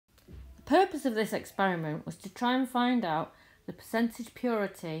purpose of this experiment was to try and find out the percentage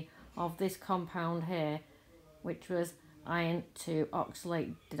purity of this compound here, which was iron 2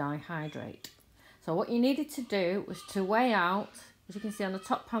 oxalate dihydrate. So what you needed to do was to weigh out, as you can see on the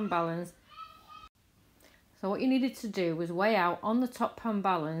top pan balance, on the top pan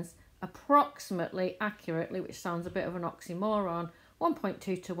balance approximately accurately, which sounds a bit of an oxymoron,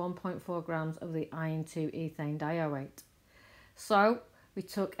 1.2 to 1.4 grams of the iron 2 ethanedioate. So we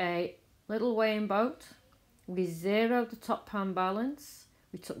took a little weighing boat, we zeroed the top pan balance,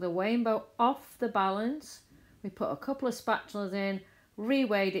 we took the weighing boat off the balance, we put a couple of spatulas in,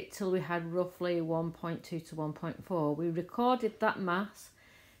 reweighed it till we had roughly 1.2 to 1.4. We recorded that mass,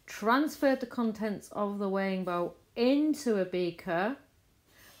 transferred the contents of the weighing boat into a beaker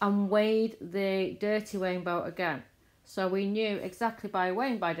and weighed the dirty weighing boat again. So we knew exactly by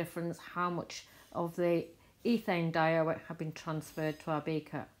weighing by difference how much of the ethanedioate had been transferred to our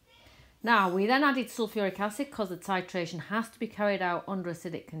beaker. Now we then added sulfuric acid because the titration has to be carried out under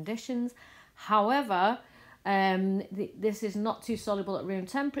acidic conditions. However, this is not too soluble at room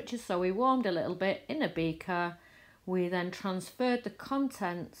temperature, so we warmed a little bit in a beaker. We then transferred the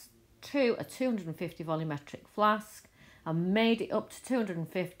contents to a 250 volumetric flask and made it up to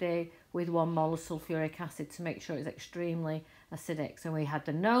 250 with 1 mole of sulfuric acid to make sure it's extremely acidic. So we had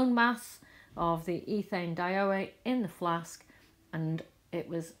the known mass of the ethanedioate in the flask and it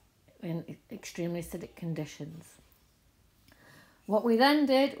was in extremely acidic conditions. What we then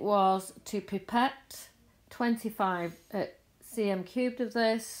did was to pipette 25 cm cubed of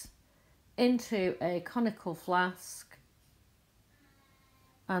this into a conical flask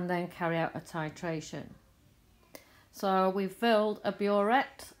and then carry out a titration. So we filled a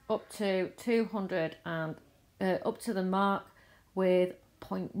burette up to 200 and up to the mark with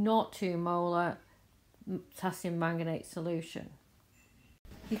 0.02 molar potassium manganate solution.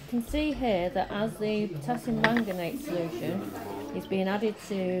 You can see here that as the potassium manganate solution is being added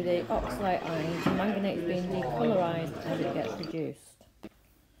to the oxalate ions, the manganate is being decolorized as it gets reduced.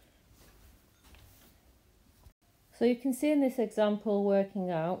 So you can see in this example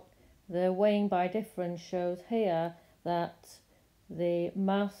working out, the weighing by difference shows here that the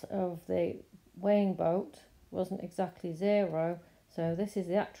mass of the weighing boat wasn't exactly 0, so this is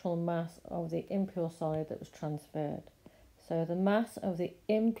the actual mass of the impure solid that was transferred. So the mass of the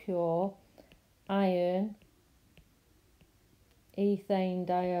impure iron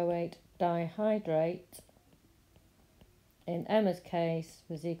ethanedioate dihydrate in Emma's case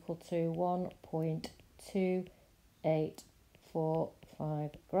was equal to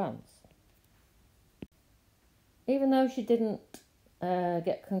 1.2845 grams. Even though she didn't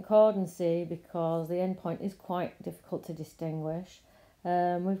get concordancy because the endpoint is quite difficult to distinguish,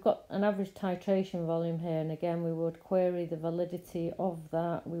 we've got an average titration volume here, and again we would query the validity of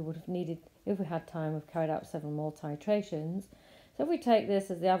that. We would have needed, if we had time, we've carried out 7 more titrations. So if we take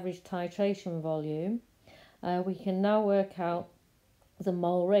this as the average titration volume, we can now work out the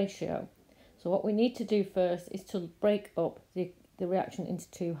mole ratio. So what we need to do first is to break up the reaction into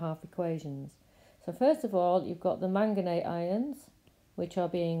 2 half equations. So first of all, you've got the manganate ions, which are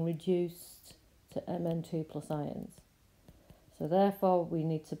being reduced to Mn2 plus ions. So therefore we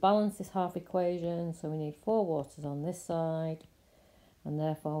need to balance this half equation, so we need 4 waters on this side, and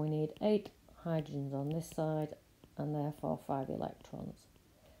therefore we need 8 hydrogens on this side, and therefore 5 electrons.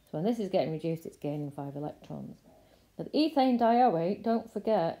 So when this is getting reduced, it's gaining 5 electrons. But the ethanedioate, don't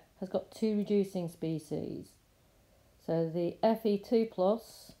forget, has got 2 reducing species. So the Fe2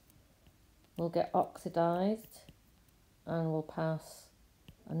 plus will get oxidised and will pass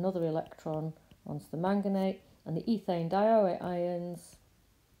another electron onto the manganate, and the ethanedioate ions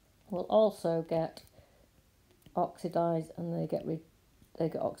will also get oxidised, and they get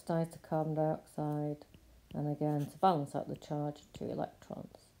oxidised to carbon dioxide, and again to balance out the charge, 2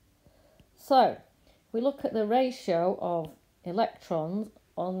 electrons. So if we look at the ratio of electrons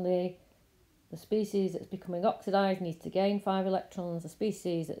on the species that's becoming oxidised needs to gain 5 electrons, the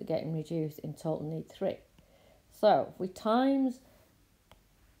species that are getting reduced in total need 3. So if we times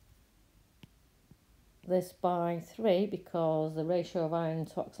this by 3, because the ratio of iron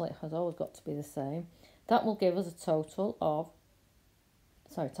to oxalate has always got to be the same, that will give us a total of,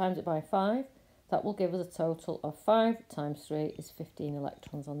 times it by 5, that will give us a total of 5 times 3 is 15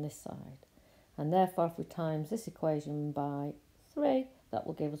 electrons on this side. And therefore if we times this equation by 3, that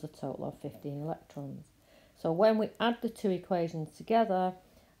will give us a total of 15 electrons. So when we add the 2 equations together,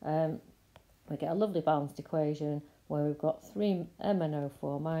 we get a lovely balanced equation where we've got 3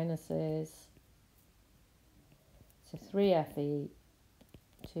 MnO4 minuses, so 3 Fe,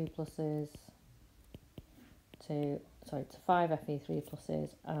 2 pluses, to 5 Fe3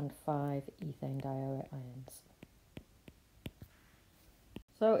 pluses and 5 ethanedioate ions.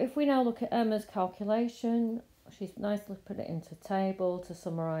 So if we now look at Emma's calculation, she's nicely put it into a table to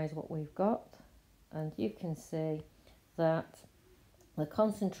summarise what we've got, and you can see that the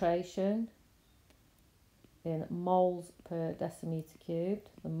concentration in moles per decimetre cubed,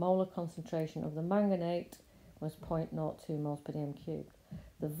 the molar concentration of the manganate was 0.02 moles per dm cubed.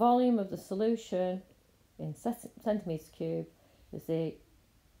 The volume of the solution in centimetres cubed was the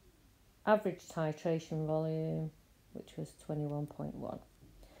average titration volume, which was 21.1.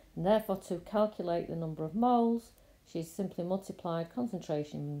 And therefore, to calculate the number of moles, she's simply multiplied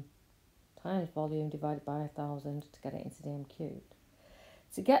concentration times volume divided by 1,000 to get it into dm cubed.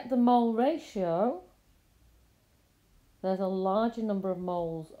 To get the mole ratio, there's a larger number of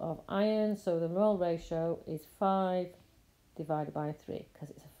moles of iron, so the mole ratio is 5 divided by 3, because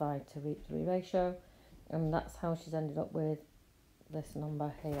it's a 5 to 3 ratio, and that's how she's ended up with this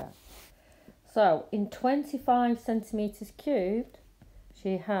number here. So in 25 centimetres cubed,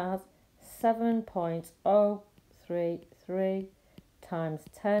 she has 7.033 times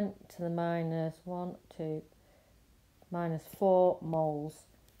 10 to the minus 4 moles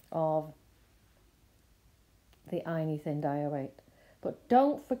of the iron ethanedioate. But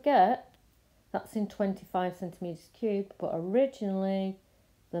don't forget, that's in 25 centimetres cubed, but originally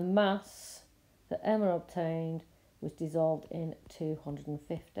the mass that Emma obtained was dissolved in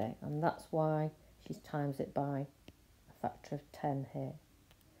 250, and that's why she's times it by a factor of 10 here.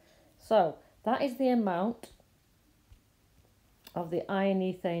 So that is the amount of the iron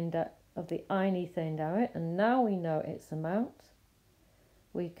ethanedioate, and now we know its amount,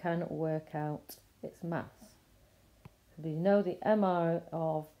 we can work out its mass. We know the MR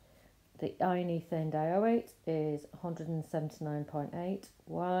of the iron ethanedioate is 179.8.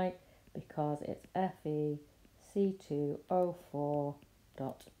 Why? Because it's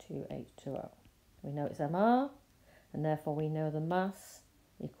FeC2O4.2820. We know it's MR, and therefore we know the mass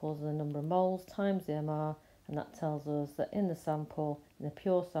equals the number of moles times the MR, and that tells us that in the sample, in a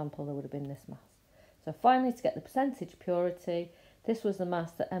pure sample, there would have been this mass. So finally, to get the percentage purity, this was the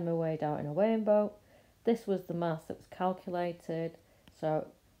mass that Emma weighed out in a weighing boat. This was the mass that was calculated. So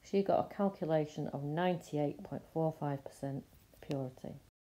she got a calculation of 98.45% purity.